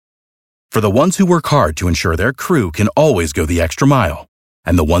For the ones who work hard to ensure their crew can always go the extra mile,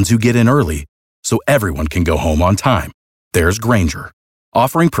 and the ones who get in early so everyone can go home on time, there's Grainger,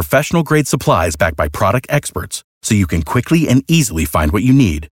 offering professional-grade supplies backed by product experts so you can quickly and easily find what you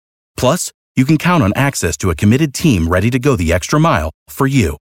need. Plus, you can count on access to a committed team ready to go the extra mile for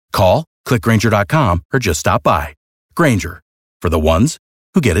you. Call, click Grainger.com, or just stop by. Grainger, for the ones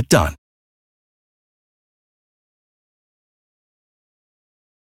who get it done.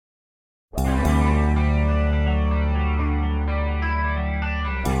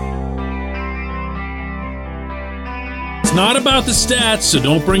 It's not about the stats, so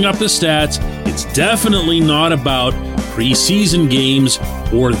don't bring up the stats. It's definitely not about preseason games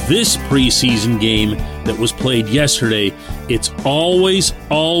or this preseason game that was played yesterday. It's always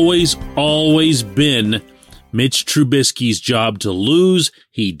been Mitch Trubisky's job to lose.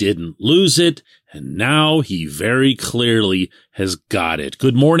 He didn't lose it, and now he very clearly has got it.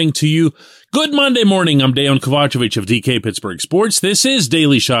 Good morning to you. Good Monday morning. I'm Dejan Kovacevic of DK Pittsburgh Sports. This is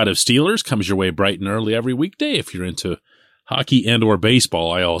Daily Shot of Steelers. Comes your way bright and early every weekday. If you're into hockey and or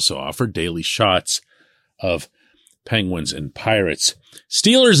baseball, I also offer daily shots of Penguins and Pirates.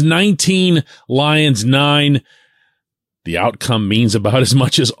 Steelers 19, Lions 9. The outcome means about as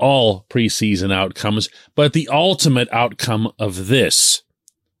much as all preseason outcomes, but the ultimate outcome of this,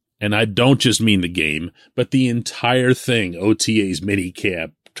 and I don't just mean the game, but the entire thing, OTAs,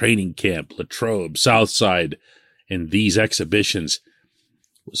 minicamp, training camp, Latrobe, Southside, and these exhibitions,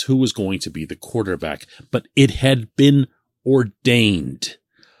 was who was going to be the quarterback. But it had been ordained.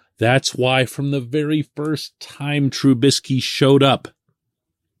 That's why from the very first time Trubisky showed up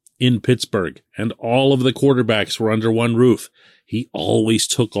in Pittsburgh and all of the quarterbacks were under one roof, he always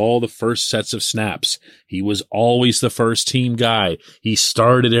took all the first sets of snaps. He was always the first team guy. He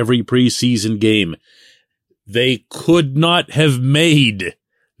started every preseason game. They could not have made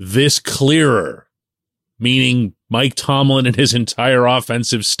this clearer, meaning Mike Tomlin and his entire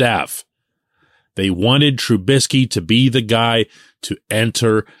offensive staff. They wanted Trubisky to be the guy to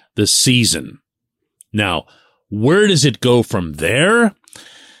enter the season. Now, where does it go from there?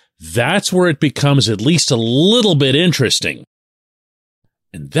 That's where it becomes at least a little bit interesting.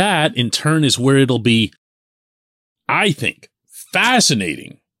 And that, in turn, is where it'll be, I think,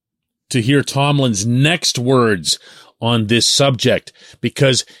 fascinating to hear Tomlin's next words on this subject,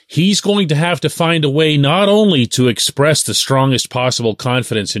 because he's going to have to find a way not only to express the strongest possible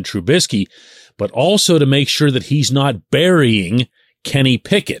confidence in Trubisky, but also to make sure that he's not burying Kenny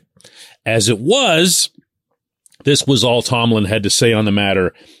Pickett. As it was, this was all Tomlin had to say on the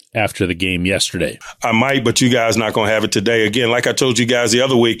matter after the game yesterday. I might, but you guys not going to have it today. Again, like I told you guys the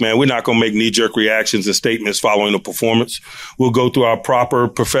other week, man, we're not going to make knee-jerk reactions and statements following the performance. We'll go through our proper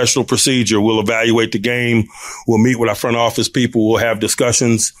professional procedure. We'll evaluate the game. We'll meet with our front office people. We'll have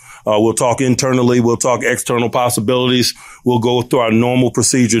discussions. We'll talk internally. We'll talk external possibilities. We'll go through our normal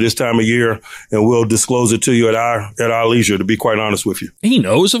procedure this time of year, and we'll disclose it to you at our leisure, to be quite honest with you. He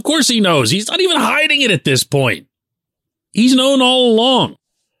knows. Of course he knows. He's not even hiding it at this point. He's known all along.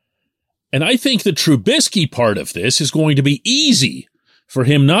 And I think the Trubisky part of this is going to be easy for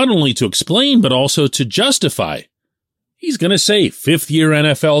him not only to explain, but also to justify. He's going to say, fifth-year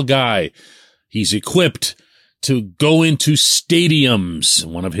NFL guy. He's equipped to go into stadiums,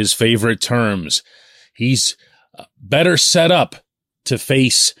 one of his favorite terms. He's better set up to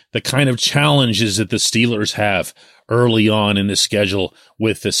face the kind of challenges that the Steelers have early on in the schedule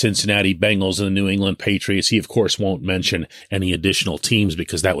with the Cincinnati Bengals and the New England Patriots. He, of course, won't mention any additional teams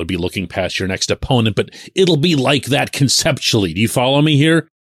because that would be looking past your next opponent, but it'll be like that conceptually. Do you follow me here?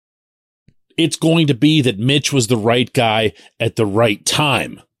 It's going to be that Mitch was the right guy at the right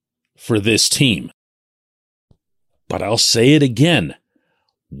time for this team. But I'll say it again.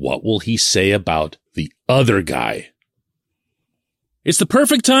 What will he say about the other guy? It's the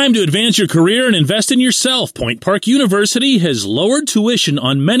perfect time to advance your career and invest in yourself. Point Park University has lowered tuition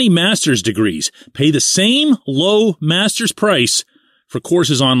on many master's degrees. Pay the same low master's price for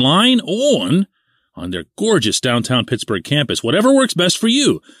courses online or on their gorgeous downtown Pittsburgh campus. Whatever works best for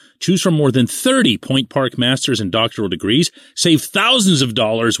you. Choose from more than 30 Point Park master's and doctoral degrees. Save thousands of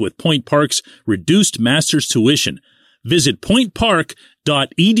dollars with Point Park's reduced master's tuition. Visit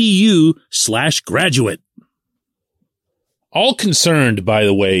pointpark.edu/graduate. All concerned, by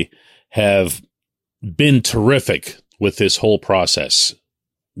the way, have been terrific with this whole process.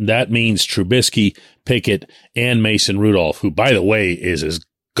 That means Trubisky, Pickett, and Mason Rudolph, who, by the way, is as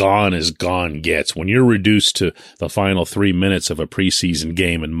gone gets. When you're reduced to the final 3 minutes of a preseason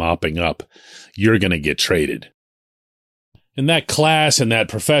game and mopping up, you're going to get traded. And that class and that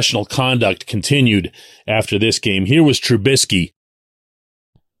professional conduct continued after this game. Here was Trubisky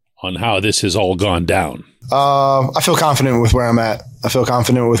on how this has all gone down? I feel confident with where I'm at.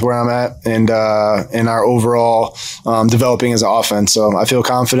 And in our overall developing as an offense. So I feel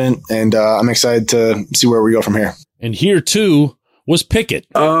confident, and I'm excited to see where we go from here. And here, too, was Pickett.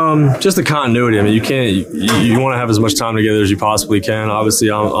 Just the continuity. I mean, you want to have as much time together as you possibly can. Obviously,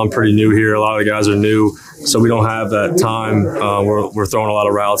 I'm pretty new here. A lot of the guys are new, so we don't have that time. We're throwing a lot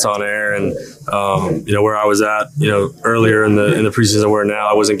of routes on air, and where I was at, earlier in the preseason, where now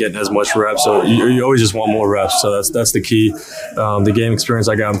I wasn't getting as much reps. So you always just want more reps. So that's the key. The game experience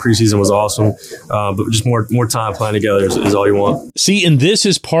I got in preseason was awesome, but just more time playing together is all you want. See, and this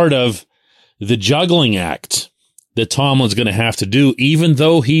is part of the juggling act that Tomlin's going to have to do, even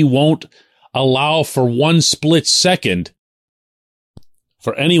though he won't allow for one split second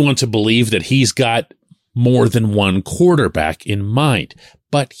for anyone to believe that he's got more than one quarterback in mind.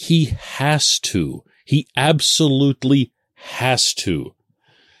 But he has to. He absolutely has to.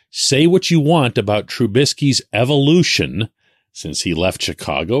 Say what you want about Trubisky's evolution since he left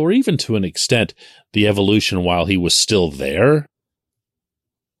Chicago, or even to an extent, the evolution while he was still there.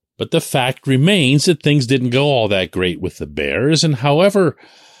 But the fact remains that things didn't go all that great with the Bears, and however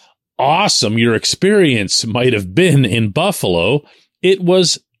awesome your experience might have been in Buffalo, it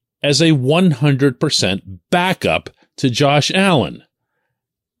was as a 100% backup to Josh Allen.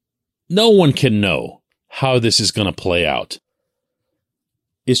 No one can know how this is going to play out.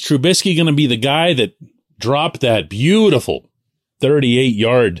 Is Trubisky going to be the guy that dropped that beautiful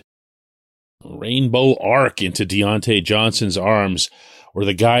 38-yard rainbow arc into Deontay Johnson's arms, or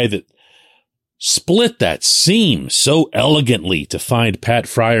the guy that split that seam so elegantly to find Pat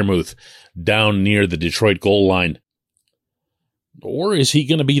Freiermuth down near the Detroit goal line? Or is he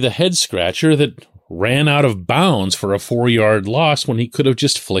going to be the head scratcher that ran out of bounds for a 4-yard loss when he could have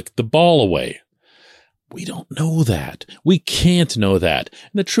just flicked the ball away? We don't know that. We can't know that.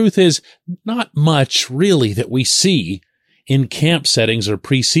 And the truth is, not much really that we see in camp settings or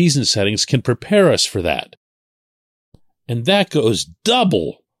preseason settings can prepare us for that. And that goes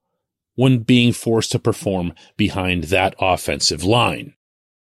double when being forced to perform behind that offensive line.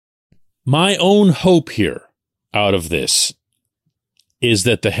 My own hope here out of this is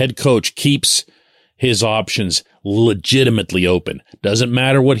that the head coach keeps his options legitimately open. Doesn't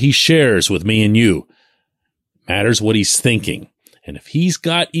matter what he shares with me and you. Matters what he's thinking. And if he's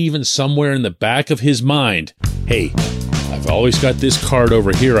got even somewhere in the back of his mind, hey, I've always got this card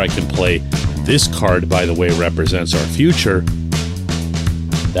over here I can play. This card, by the way, represents our future.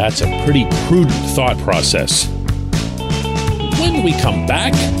 That's a pretty prudent thought process. When we come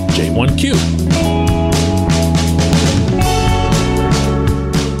back, J1Q.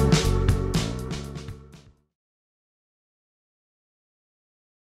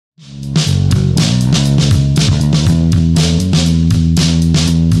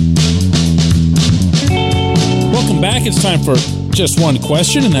 Back. It's time for Just One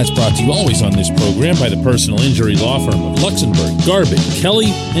Question, and that's brought to you always on this program by the personal injury law firm of Luxembourg, Garvin, Kelly,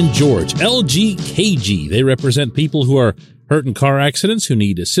 and George, LGKG. They represent people who are hurt in car accidents, who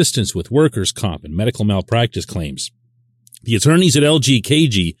need assistance with workers' comp and medical malpractice claims. The attorneys at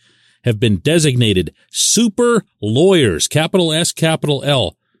LGKG have been designated super lawyers, capital S, capital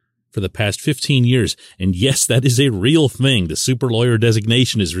L, for the past 15 years. And yes, that is a real thing. The super lawyer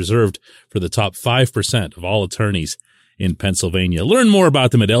designation is reserved for the top 5% of all attorneys in Pennsylvania. Learn more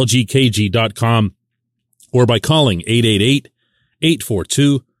about them at lgkg.com or by calling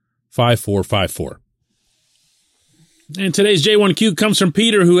 888-842-5454. And today's J1Q comes from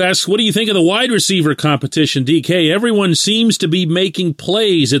Peter, who asks, what do you think of the wide receiver competition, DK? Everyone seems to be making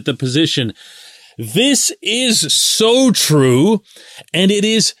plays at the position. This is so true, and it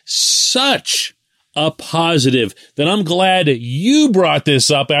is such a positive that I'm glad you brought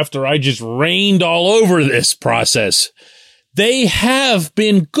this up after I just rained all over this process. They have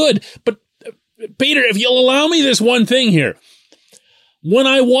been good. But, Peter, if you'll allow me this one thing here. When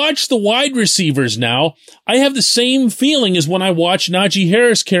I watch the wide receivers now, I have the same feeling as when I watch Najee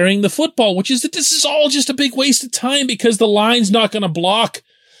Harris carrying the football, which is that this is all just a big waste of time because the line's not going to block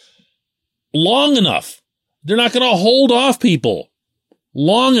long enough. They're not going to hold off people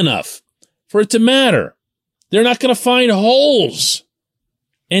long enough for it to matter. They're not going to find holes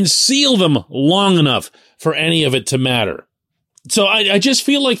and seal them long enough for any of it to matter. So I just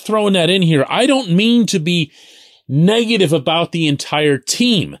feel like throwing that in here. I don't mean to be negative about the entire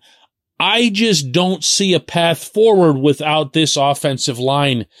team. I just don't see a path forward without this offensive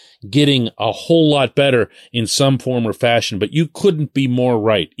line getting a whole lot better in some form or fashion. But you couldn't be more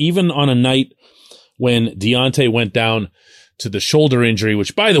right. Even on a night when Deontay went down to the shoulder injury,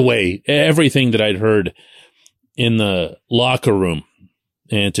 which, by the way, everything that I'd heard in the locker room,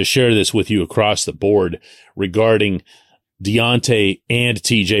 and to share this with you across the board regarding Deontay and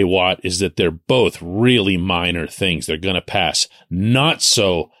TJ Watt is that they're both really minor things. They're going to pass. Not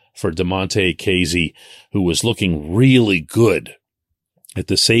so for Damontae Kazee, who was looking really good at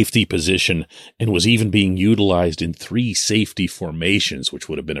the safety position and was even being utilized in 3 safety formations, which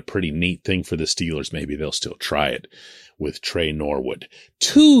would have been a pretty neat thing for the Steelers. Maybe they'll still try it with Trey Norwood.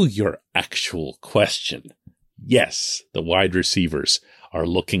 To your actual question, yes, the wide receivers are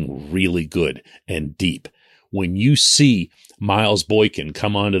looking really good and deep. When you see Miles Boykin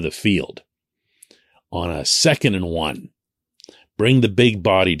come onto the field on a 2nd and 1, bring the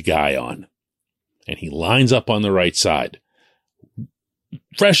big-bodied guy on, and he lines up on the right side,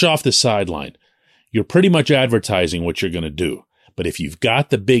 fresh off the sideline, you're pretty much advertising what you're going to do. But if you've got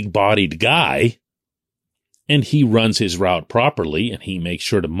the big-bodied guy and he runs his route properly and he makes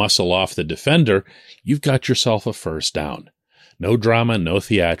sure to muscle off the defender, you've got yourself a first down. No drama, no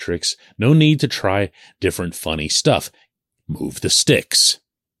theatrics, no need to try different funny stuff. Move the sticks.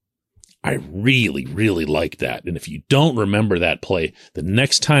 I really, really like that. And if you don't remember that play, the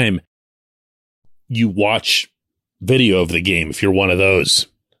next time you watch video of the game, if you're one of those,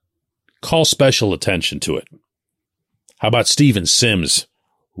 call special attention to it. How about Steven Sims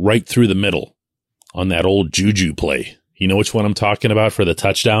right through the middle on that old Juju play? You know which one I'm talking about for the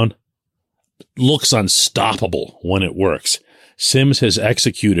touchdown? Looks unstoppable when it works. Sims has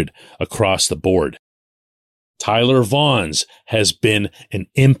executed across the board. Tyler Vaughns has been an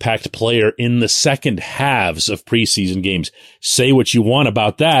impact player in the second halves of preseason games. Say what you want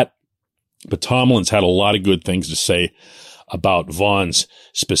about that, but Tomlin's had a lot of good things to say about Vaughns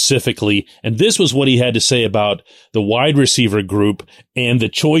specifically. And this was what he had to say about the wide receiver group and the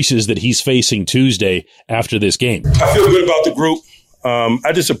choices that he's facing Tuesday after this game. I feel good about the group.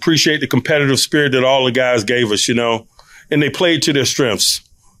 I just appreciate the competitive spirit that all the guys gave us, and they played to their strengths.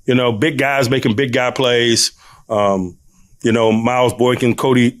 Big guys making big guy plays. Miles Boykin,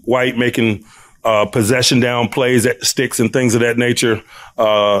 Cody White making possession down plays at the sticks and things of that nature.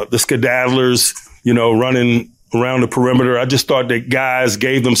 The skedaddlers, running around the perimeter. I just thought that guys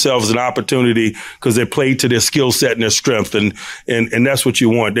gave themselves an opportunity because they played to their skill set and their strength. And that's what you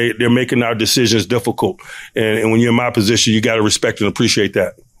want. They're making our decisions difficult. And when you're in my position, you got to respect and appreciate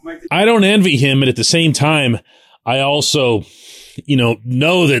that. I don't envy him. And at the same time, I also,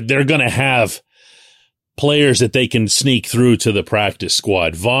 know that they're going to have players that they can sneak through to the practice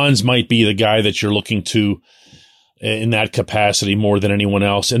squad. Vaughns might be the guy that you're looking to in that capacity more than anyone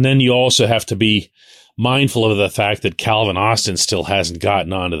else. And then you also have to be mindful of the fact that Calvin Austin still hasn't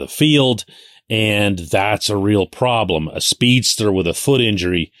gotten onto the field, and that's a real problem. A speedster with a foot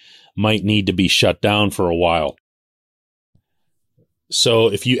injury might need to be shut down for a while.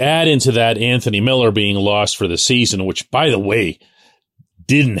 So if you add into that Anthony Miller being lost for the season, which, by the way,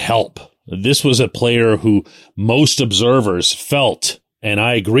 didn't help. This was a player who most observers felt, and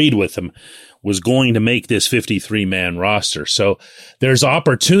I agreed with them, was going to make this 53-man roster. So there's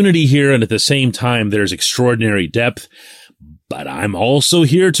opportunity here, and at the same time, there's extraordinary depth. But I'm also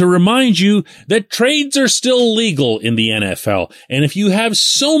here to remind you that trades are still legal in the NFL. And if you have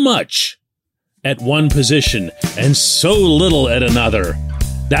so much at one position and so little at another,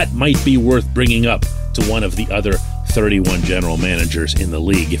 that might be worth bringing up to one of the other 31 general managers in the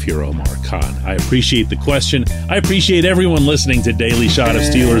league if you're Omar Khan. I appreciate the question. I appreciate everyone listening to Daily Shot of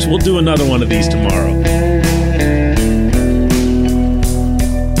Steelers. We'll do another one of these tomorrow.